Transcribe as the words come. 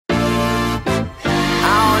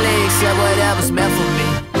was meant for me.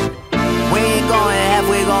 We ain't going half,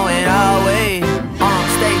 we going all the way.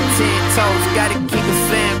 Stay 10 toes, gotta keep the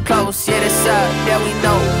fam close. Yeah, that's up, yeah, we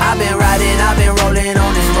know. I've been riding, I've been rolling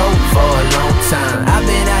on this road for a long time. I've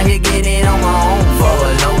been out here getting on my own for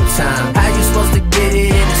a long time. How you supposed to get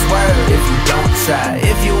it in this world if you don't try?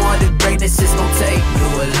 If you want the greatness, it's gonna take you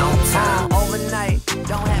a long time. Overnight,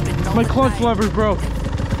 don't happen overnight. My clutch lever broke.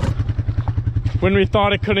 When we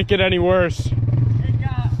thought it couldn't get any worse,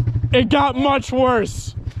 it got much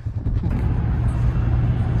worse.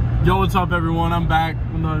 Yo, what's up everyone? I'm back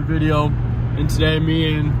with another video, and today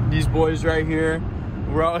me and these boys right here,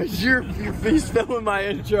 we're all, he's filming my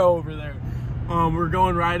intro over there. We're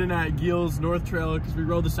going riding at Gills North Trail because we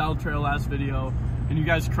rode the South Trail last video, and you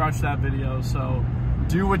guys crushed that video, so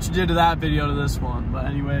do what you did to that video to this one. But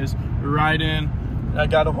anyways, we're riding. I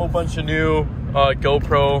got a whole bunch of new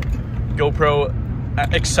GoPro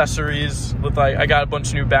accessories with, like, I got a bunch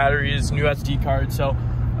of new batteries, new SD cards, so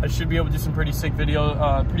I should be able to do some pretty sick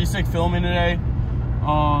video, pretty sick filming today.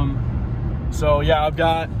 So yeah, I've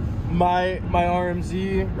got my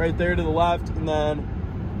RMZ right there to the left, and then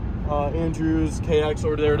Andrew's KX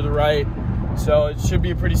over there to the right. So it should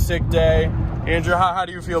be a pretty sick day. Andrew, how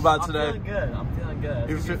do you feel about today? I'm feeling good. I'm feeling good.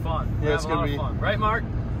 It's gonna be fun. Yeah, it's gonna be fun. Right, Mark?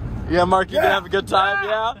 Yeah, Mark, you gonna have a good time?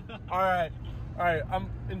 Yeah? All right.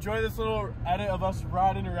 Enjoy this little edit of us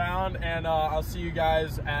riding around, and I'll see you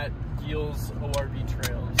guys at Gills ORV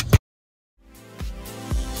Trails.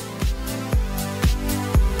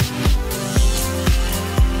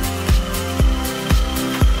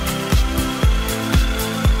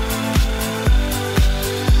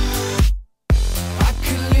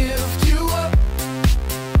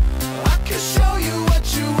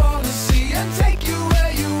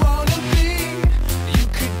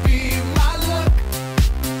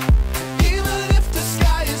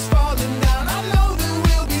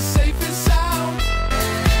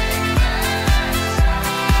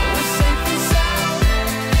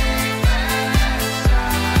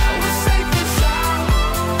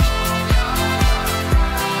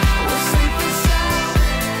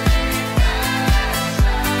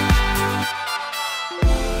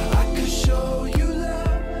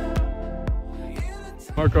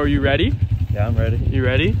 Marco, are you ready? Yeah, I'm ready. You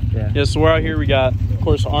ready? Yeah. Yeah, so we're out here. We got, of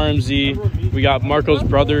course, RMZ. We got Marco's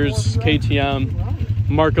brother's KTM,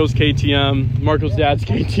 Marco's KTM, Marco's dad's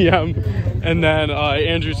KTM, and then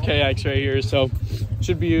Andrew's KX right here. So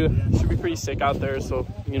should be pretty sick out there. So,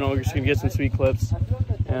 you know, we're just gonna get some sweet clips.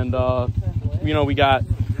 And you know, we got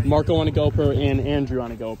Marco on a GoPro and Andrew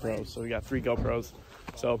on a GoPro. So we got 3 GoPros.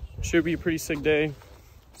 So should be a pretty sick day.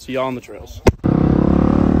 See y'all on the trails.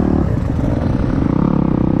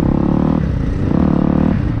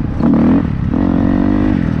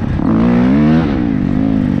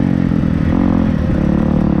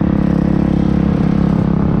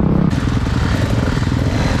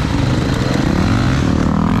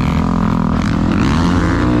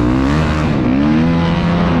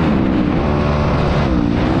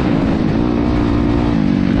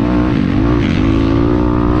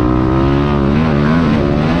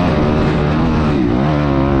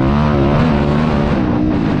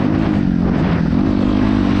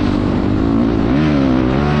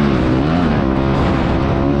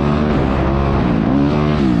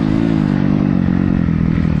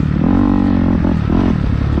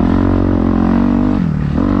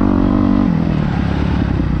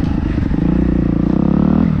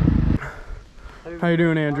 How you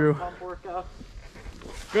doing, Andrew?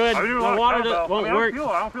 Good. I My water won't work. I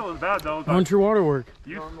don't feel as bad though. Why don't your water work?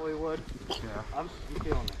 You normally would. Yeah. I'm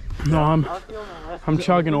feeling it. No, I'm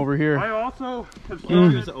chugging over here. I also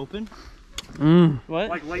Is it open? What?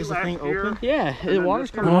 like late Is the last thing year. open? Yeah, and then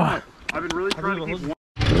water's this coming year, out. I've been really trying to keep one.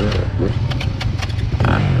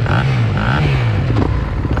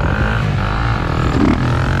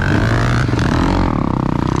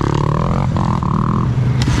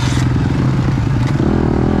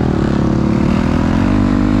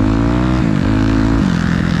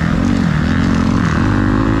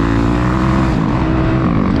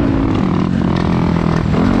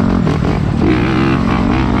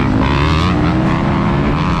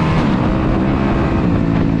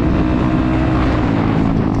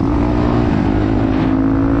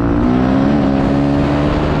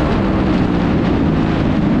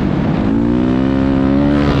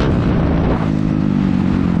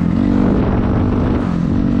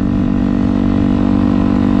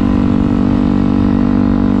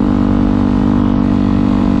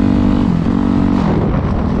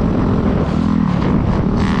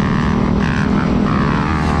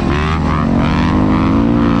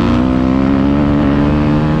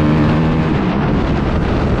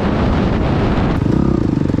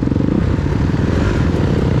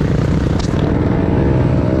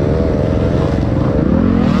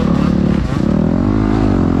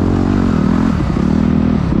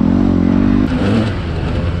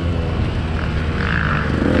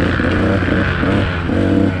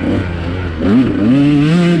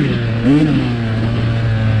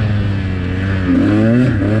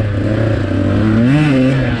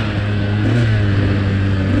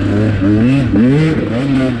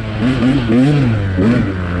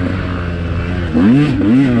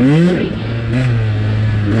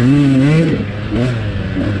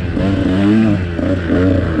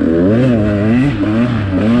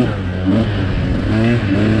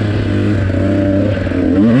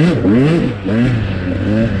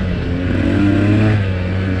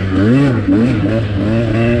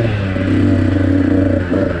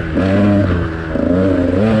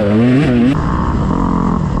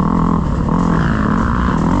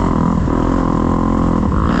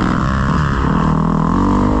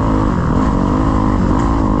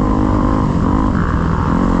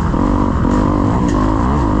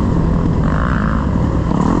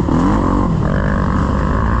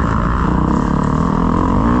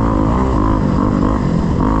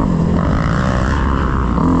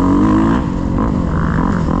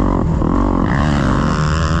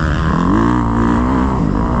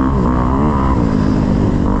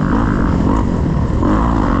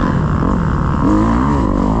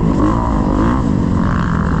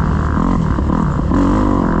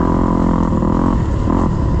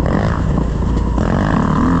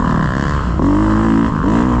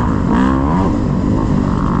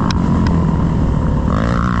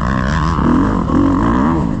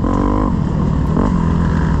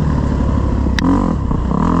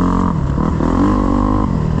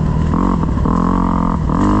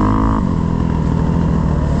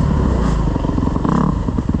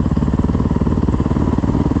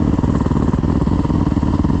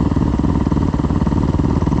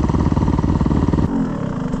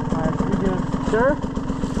 Sure?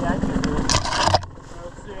 Yeah, I can do it.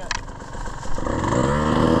 Let's see it.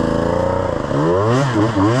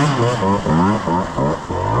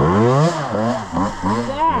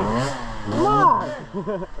 Come on!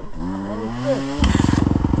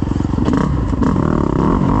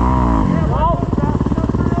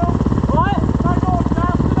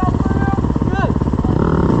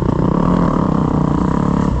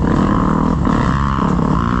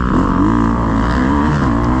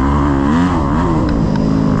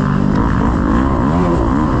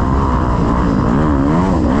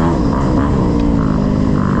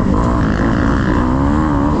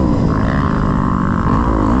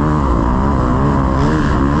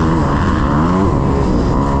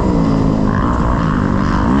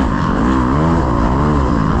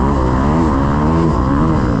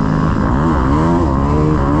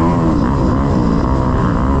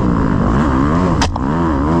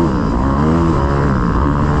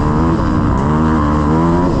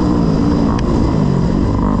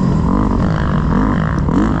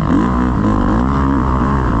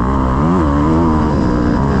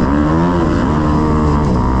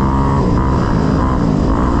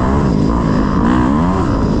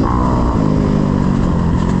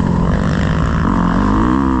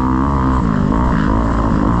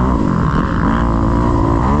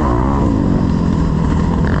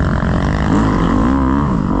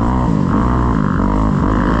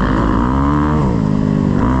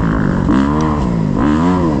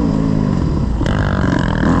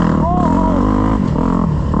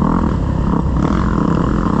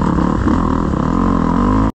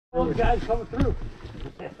 Guys coming through.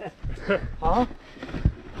 Huh?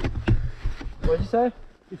 What'd you say?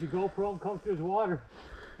 If you GoPro and come through the water.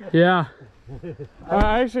 Yeah.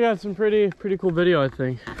 I actually got some pretty cool video, I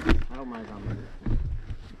think. I don't mind on there.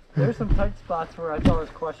 There's some tight spots where I thought it was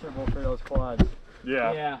questionable for those quads.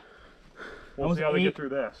 Yeah. We'll see how they get through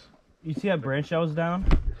this. You see that branch that was down?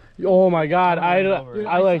 Oh my god, I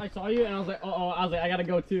saw you and I was like, I was like, I gotta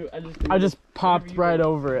go too. I just popped right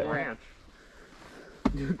over it. Branch.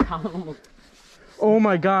 Dude, Colin almost. Oh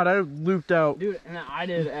my god, I looped out. Dude, and I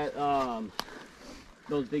did at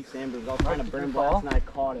those big sandbars. I was trying to burn blast and I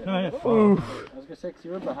caught it. No, yeah. Oof. I was gonna say, 'cause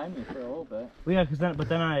you were behind me for a little bit. Well, yeah, but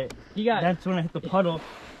then that's when I hit the puddle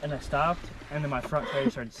and I stopped, and then my front tire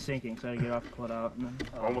started sinking, so I had to get off, pull it out, and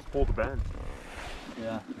then Almost pulled the bend.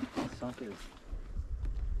 Yeah, it sunk is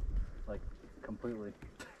like completely.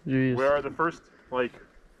 Jeez. Where the first, like,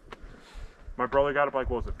 my brother got a bike,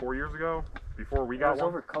 what was it, 4 years ago? Before we got It was one?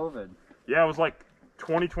 over COVID. Yeah, it was like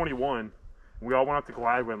 2021. We all went up to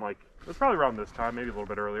Gladwin, like, it was probably around this time, maybe a little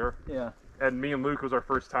bit earlier. Yeah. And me and Luke was our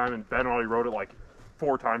first time, and Ben already rode it like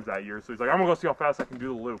 4 times that year. So he's like, I'm gonna go see how fast I can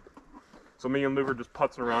do the loop. So me and Luke are just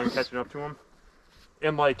putzing around and catching up to him.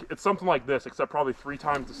 And like, it's something like this, except probably 3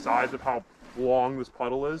 times the size of how long this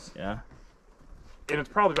puddle is. yeah. And it's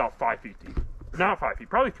probably about 5 feet deep. Not 5 feet,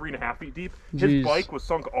 probably 3.5 feet deep. His Jeez. bike was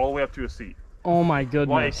sunk all the way up to his seat. Oh my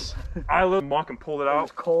goodness. Like, I lived in muck and pulled it It was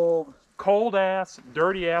out. cold. Cold ass,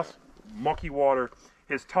 dirty ass, mucky water.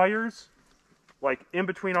 His tires, like in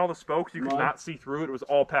between all the spokes, you could not see through it. It was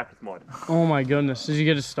all packed with mud. Oh my goodness. Did you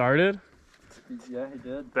get it started? Yeah, he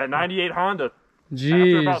did. That 98 Honda, Jeez.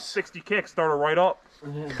 after about 60 kicks, started right up.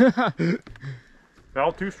 The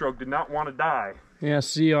all two-stroke did not want to die. Yeah,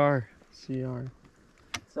 CR.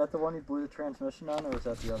 Is that the one you blew the transmission on, or is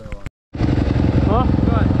that the other one? Huh?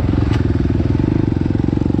 Go ahead.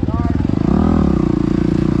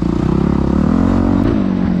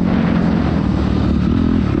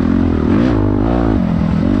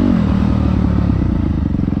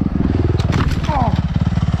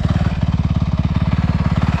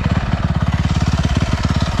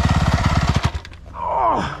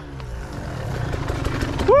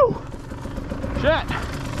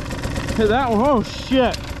 Hit that one. Oh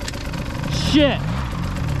shit. Shit.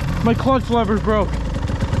 My clutch lever broke.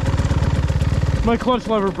 My clutch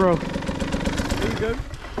lever broke. Are you good?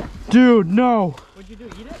 Dude, no. What'd you do?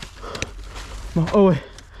 Eat it? Oh wait.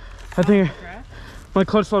 I think my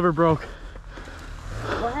clutch lever broke.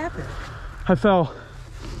 What happened? I fell.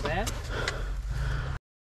 Bad?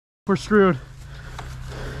 We're screwed.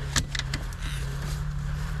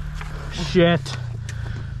 Shit.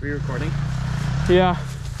 Were you recording? Yeah.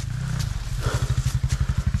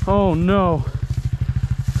 Oh no.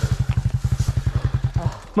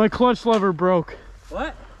 My clutch lever broke.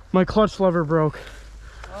 What? My clutch lever broke.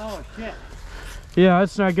 Oh shit. Yeah,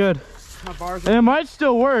 that's not good. My bars. And it might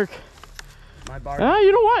still work. My bars.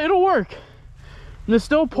 You know what? It'll work. And it's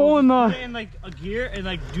still pulling Put the. it in like a gear and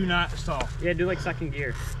like do not stall. Yeah, do like second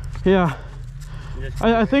gear. Yeah.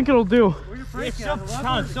 I think it'll do. It's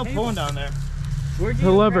still pulling down there. Where'd you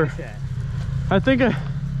The lever. crash at? I think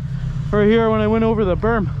right here when I went over the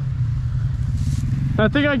berm. I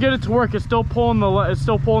think I get it to work. It's still pulling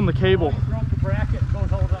the cable. You broke the bracket. Go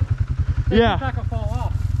hold up. Yeah. It's not gonna fall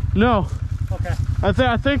off. No. Okay.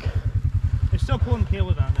 I think It's still pulling the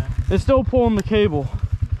cable down there. it's still pulling the cable.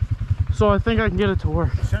 So I think I can get it to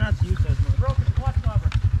work. Try not to use that much. Broken clutch lever.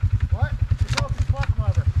 What? You broke the clutch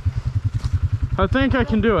lever. I think I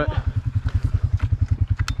can do it.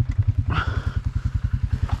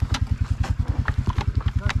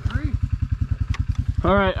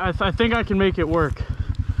 All right, I think I can make it work.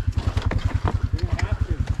 You're gonna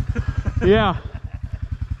have to. Yeah.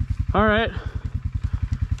 All right.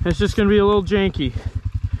 It's just gonna be a little janky,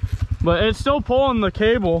 but it's still pulling the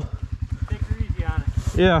cable. Take her easy on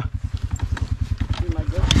it. Yeah. See my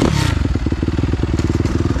grip?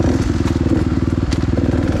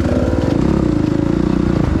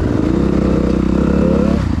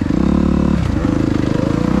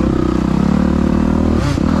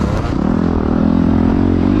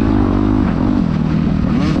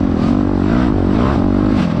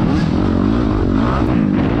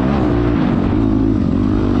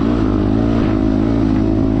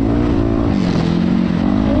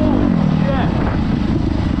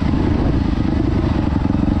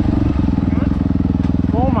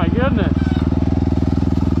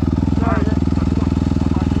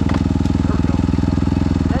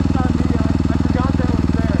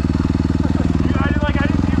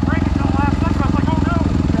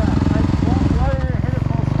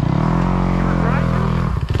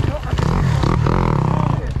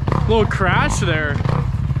 Little crash there.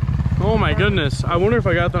 Oh my goodness. I wonder if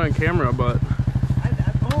I got that on camera, but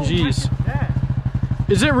jeez.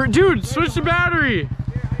 Is it, dude, switch the battery.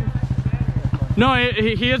 No,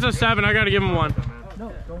 he has a 7. I gotta give him one.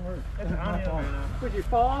 No, don't worry. Would you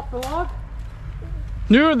fall off the log?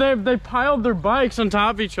 Dude, they piled their bikes on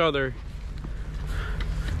top of each other.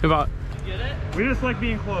 About. Get it? We just like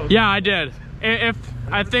being close. Yeah, I did. If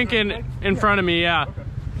I think in front of me, yeah.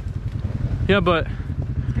 Yeah, but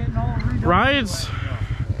ride's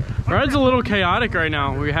a little chaotic right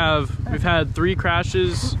now. We've had 3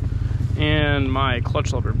 crashes and my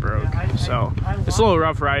clutch lever broke, so it's a little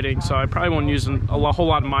rough riding. So I probably won't use a whole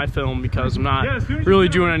lot of my film because I'm not really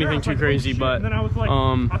doing anything too crazy. But I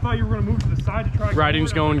thought you were gonna move to the side to try.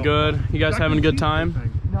 Riding's going good. You guys having a good time?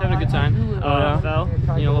 Having a good time. Yeah. Fell,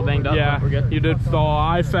 a little banged up. Yeah, we're good. you did fall.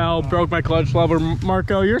 I fell, broke my clutch lever.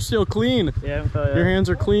 Marco, you're still clean. Yeah, Your hands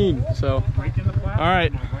are clean. So, all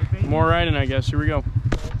right, more riding, I guess. Here we go.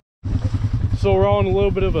 So we're all in a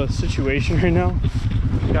little bit of a situation right now.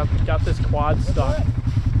 Got this quad stuck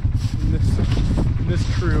in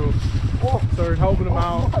this crew. So we're helping them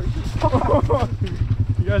out.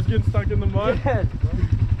 You guys getting stuck in the mud? Yes.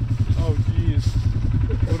 Oh geez.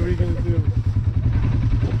 What are we gonna do?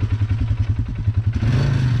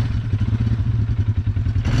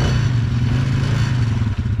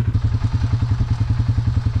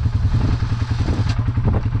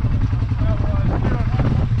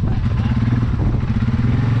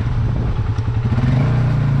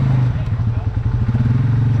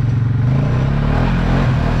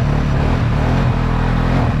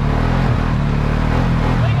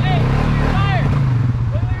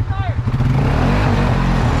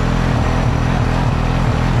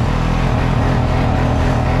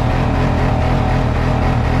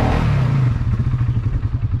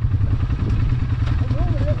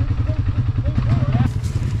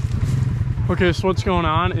 Okay, so what's going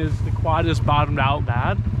on is the quad is bottomed out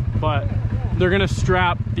bad, but they're gonna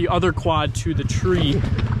strap the other quad to the tree.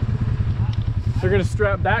 They're gonna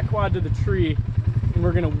strap that quad to the tree, and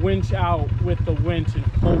we're gonna winch out with the winch, and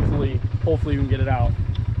hopefully we can get it out.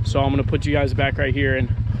 So I'm gonna put you guys back right here, and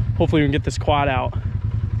hopefully we can get this quad out.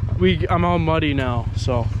 I'm all muddy now,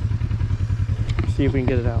 so see if we can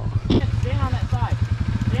get it out. Stand on that side.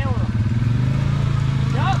 Stand with them.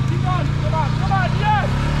 Yup, keep going. Come on, yes!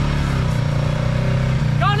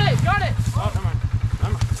 Got it! Oh, come on.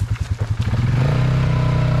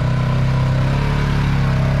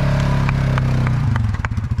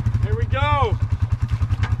 Here we go!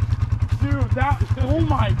 Dude, oh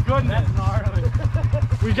my goodness! That's gnarly.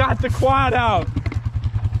 We got the quad out!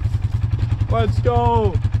 Let's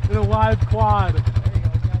go! In a live quad.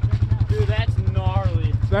 Dude, that's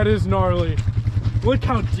gnarly. That is gnarly. Look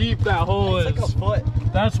how deep that hole is. It's like a foot.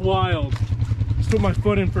 That's wild. Let's put my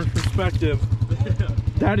foot in for perspective.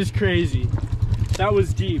 That is crazy. That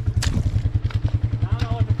was deep. I don't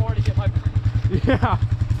know, looking forward to get my... Yeah.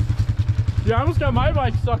 Yeah, I almost got my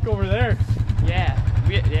bike stuck over there. Yeah,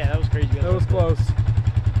 that was crazy. That was close.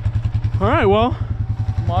 All right, well.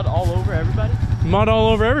 Mud all over everybody? Mud all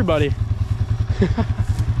over everybody.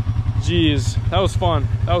 Jeez, that was fun.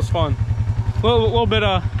 That was fun. A little bit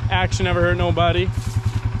of action, never hurt nobody.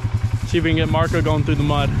 See if we can get Marco going through the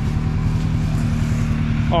mud.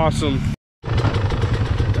 Awesome.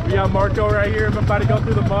 We got Marco right here. I'm about to go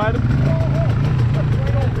through the mud.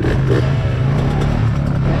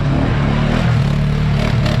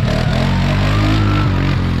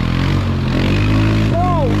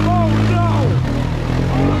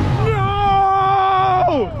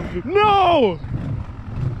 No!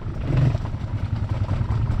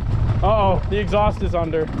 Uh-oh, the exhaust is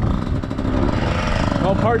under.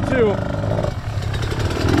 Well, part two.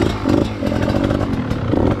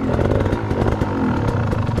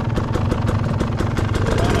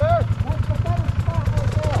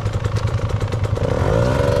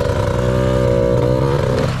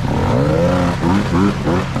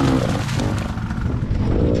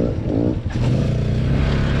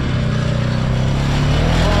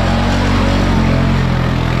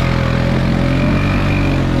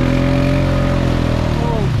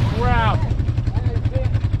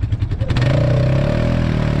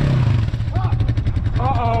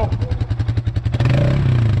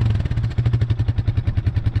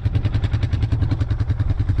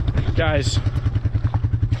 Guys,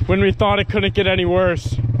 when we thought it couldn't get any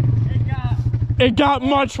worse, it got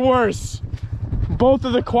much worse. Both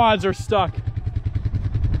of the quads are stuck.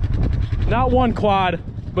 Not one quad,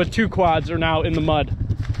 but two quads are now in the mud.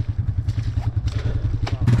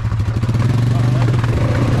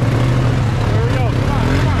 There we go. Come on.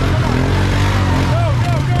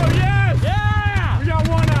 Go, yes! Yeah! We got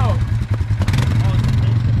one out.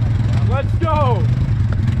 Let's go.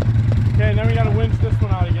 Okay, and then we gotta winch this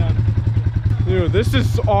one out again. Dude, this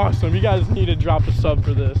is awesome. You guys need to drop a sub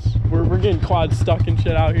for this. We're getting quads stuck and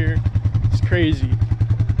shit out here. It's crazy.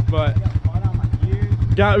 But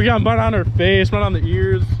we got mud on our face, mud on the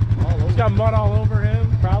ears. He's got mud all over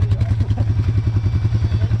him, probably. Here we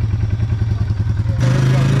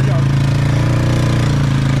go.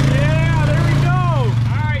 Yeah, there we go.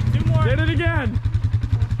 Alright, two more. Did it again.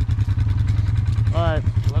 Alright.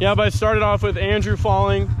 Yeah, but I started off with Andrew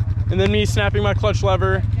falling, and then me snapping my clutch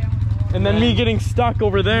lever, and then me getting stuck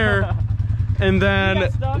over there, and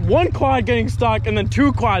then one quad getting stuck, and then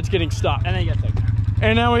two quads getting stuck. And then you got stuck.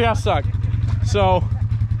 And now we got stuck. So,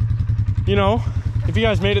 you know, if you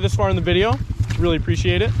guys made it this far in the video, really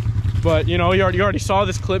appreciate it. But, you know, you already saw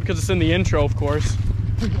this clip because it's in the intro, of course.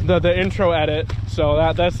 The intro edit. So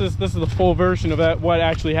this is the full version of what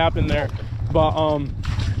actually happened there. But,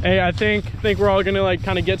 hey, I think we're all gonna like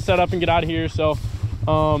kind of get set up and get out of here. So,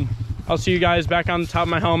 I'll see you guys back on the top of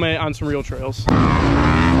my helmet on some real trails.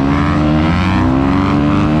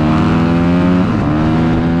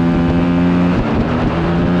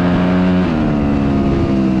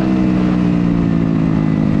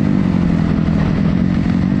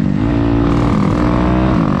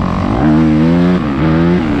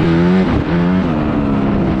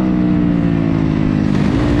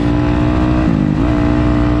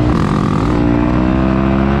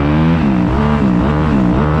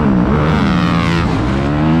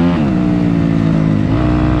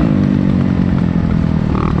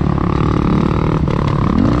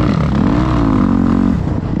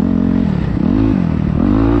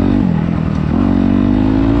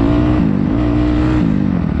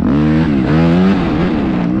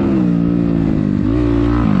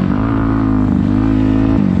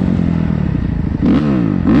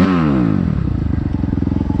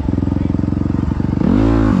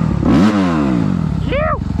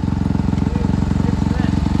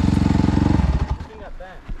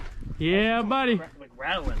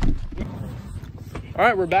 battling. All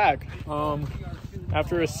right, we're back.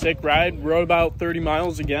 After a sick ride, rode about 30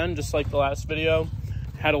 miles again, just like the last video.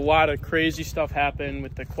 Had a lot of crazy stuff happen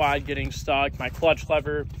with the quad getting stuck, my clutch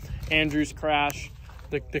lever, Andrew's crash,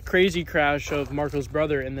 the crazy crash of Marco's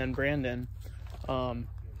brother, and then Brandon.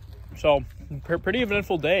 So pretty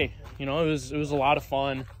eventful day. You know, it was a lot of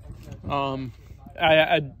fun.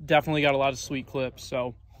 I definitely got a lot of sweet clips.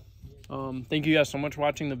 So thank you guys so much for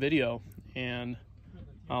watching the video, and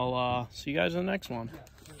I'll see you guys in the next one.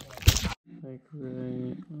 Like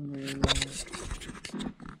right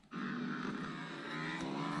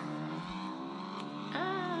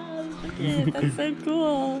Yeah, that's so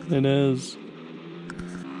cool. It is.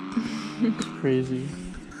 It's crazy.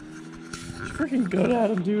 He's freaking good at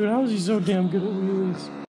him, dude. How is he so damn good at wheelies?